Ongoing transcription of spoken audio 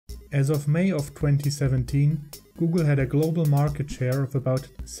As of May of 2017, Google had a global market share of about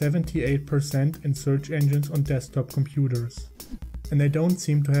 78% in search engines on desktop computers. And they don't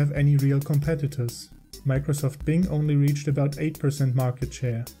seem to have any real competitors. Microsoft Bing only reached about 8% market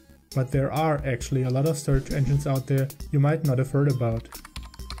share. But there are actually a lot of search engines out there you might not have heard about.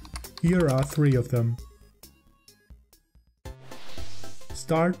 Here are 3 of them.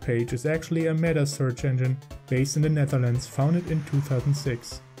 StartPage is actually a meta search engine based in the Netherlands, founded in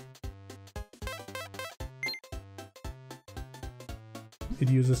 2006. It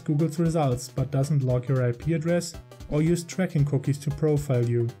uses Google's results but doesn't log your IP address or use tracking cookies to profile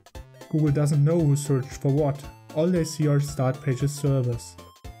you. Google doesn't know who searched for what, all they see are StartPage's servers.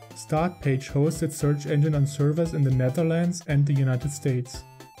 StartPage hosts its search engine on servers in the Netherlands and the United States.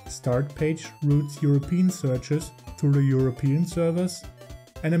 StartPage routes European searches through the European servers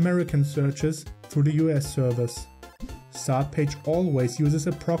and American searches through the US servers. StartPage always uses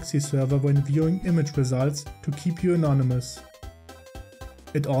a proxy server when viewing image results to keep you anonymous.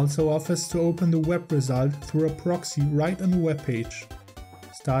 It also offers to open the web result through a proxy right on the web page.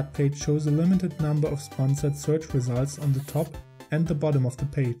 StartPage shows a limited number of sponsored search results on the top and the bottom of the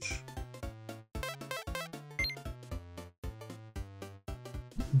page.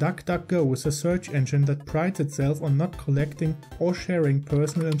 DuckDuckGo is a search engine that prides itself on not collecting or sharing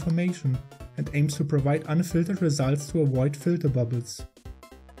personal information and aims to provide unfiltered results to avoid filter bubbles.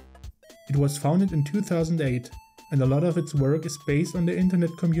 It was founded in 2008, and a lot of its work is based on the internet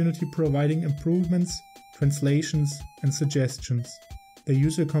community providing improvements, translations, and suggestions. They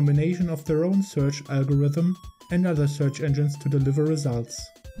use a combination of their own search algorithm and other search engines to deliver results.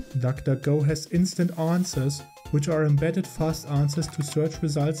 DuckDuckGo has instant answers, which are embedded fast answers to search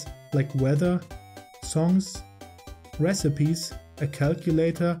results like weather, songs, recipes, a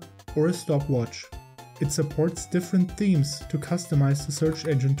calculator, or a stopwatch. It supports different themes to customize the search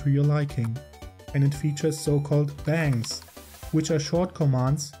engine to your liking. And it features so-called bangs, which are short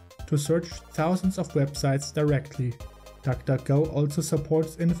commands to search thousands of websites directly. DuckDuckGo also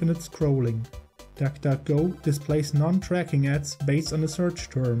supports infinite scrolling. DuckDuckGo displays non-tracking ads based on a search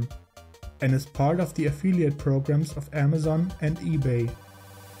term, and is part of the affiliate programs of Amazon and eBay.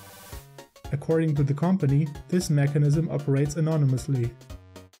 According to the company, this mechanism operates anonymously.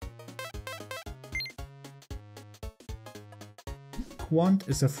 Qwant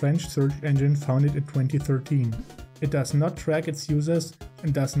is a French search engine founded in 2013. It does not track its users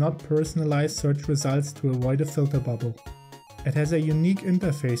and does not personalize search results to avoid a filter bubble. It has a unique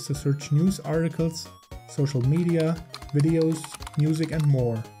interface to search news articles, social media, videos, music and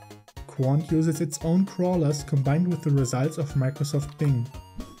more. Qwant uses its own crawlers combined with the results of Microsoft Bing.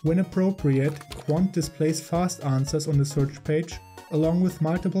 When appropriate, Qwant displays fast answers on the search page along with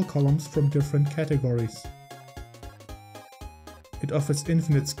multiple columns from different categories. It offers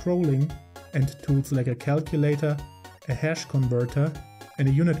infinite scrolling and tools like a calculator, a hash converter, and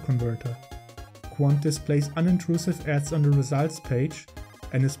a unit converter. Qwant displays unintrusive ads on the results page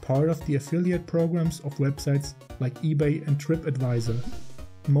and is part of the affiliate programs of websites like eBay and TripAdvisor.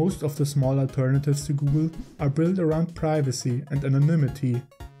 Most of the small alternatives to Google are built around privacy and anonymity,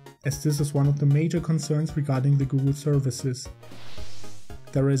 as this is one of the major concerns regarding the Google services.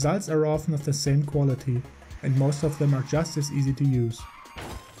 The results are often of the same quality, and most of them are just as easy to use.